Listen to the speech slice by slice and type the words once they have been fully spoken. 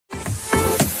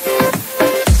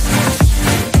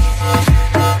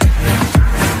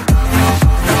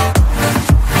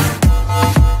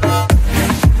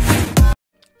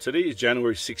is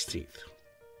January 16th.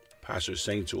 Pastor is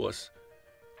saying to us,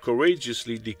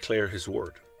 courageously declare his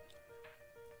word.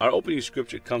 Our opening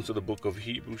scripture comes to the book of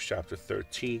Hebrews chapter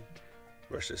 13,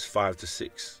 verses 5 to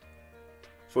 6.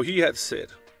 For he hath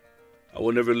said, I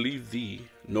will never leave thee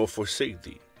nor forsake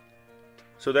thee,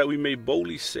 so that we may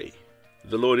boldly say,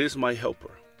 the Lord is my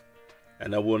helper,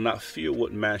 and I will not fear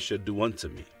what man shall do unto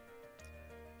me.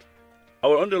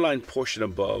 Our underlined portion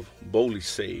above, boldly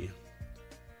say,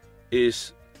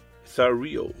 is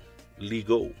tharrheo,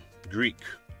 lego, Greek,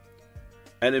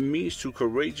 and it means to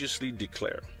courageously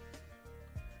declare.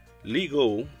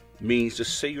 Lego means to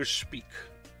say or speak,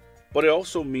 but it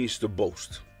also means to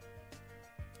boast.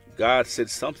 God said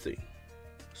something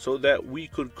so that we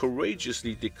could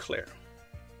courageously declare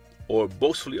or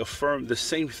boastfully affirm the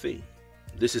same thing.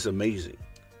 This is amazing.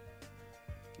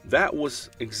 That was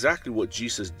exactly what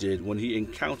Jesus did when he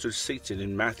encountered Satan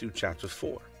in Matthew chapter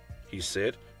 4. He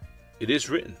said, it is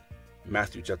written,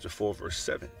 Matthew chapter 4, verse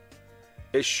 7.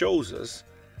 It shows us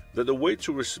that the way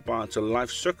to respond to life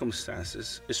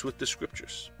circumstances is with the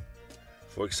scriptures.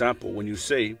 For example, when you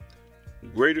say,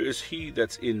 greater is he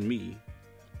that's in me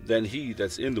than he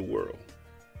that's in the world,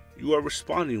 you are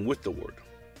responding with the word.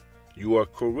 You are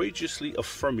courageously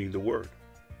affirming the word.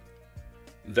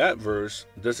 That verse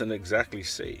doesn't exactly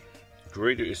say,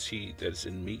 greater is he that is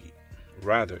in me.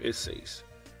 Rather, it says,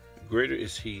 greater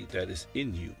is he that is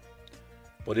in you.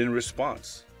 But in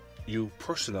response, you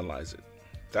personalize it.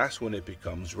 That's when it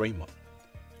becomes rhema.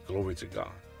 Glory to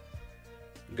God.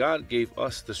 God gave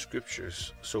us the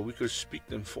scriptures so we could speak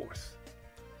them forth.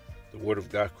 The word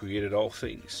of God created all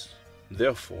things.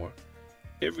 Therefore,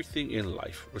 everything in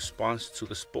life responds to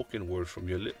the spoken word from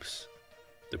your lips.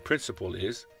 The principle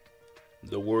is,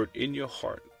 the word in your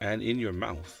heart and in your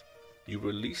mouth, you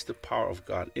release the power of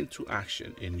God into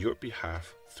action in your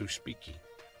behalf through speaking.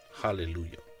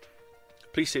 Hallelujah.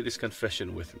 Please say this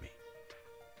confession with me.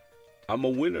 I'm a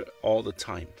winner all the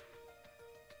time.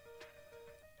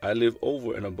 I live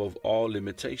over and above all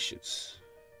limitations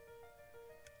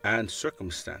and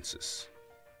circumstances.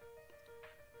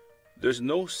 There's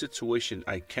no situation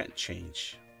I can't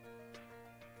change,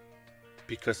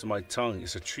 because my tongue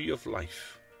is a tree of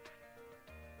life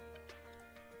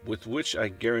with which I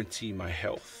guarantee my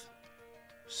health,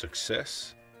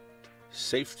 success,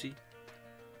 safety,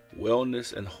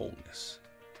 wellness, and wholeness.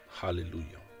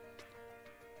 Hallelujah.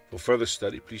 For further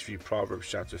study, please read Proverbs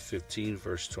chapter 15,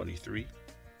 verse 23,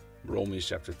 Romans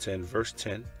chapter 10, verse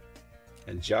 10,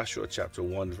 and Joshua chapter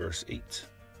 1, verse 8.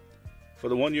 For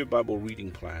the one-year Bible reading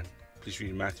plan, please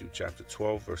read Matthew chapter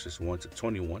 12, verses 1 to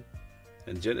 21,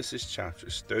 and Genesis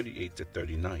chapters 38 to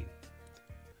 39.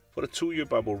 For the two-year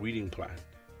Bible reading plan,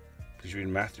 please read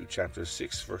Matthew chapter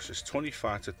 6, verses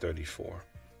 25 to 34,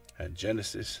 and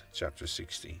Genesis chapter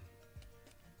 16.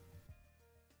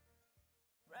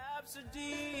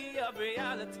 Rhapsody of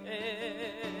reality.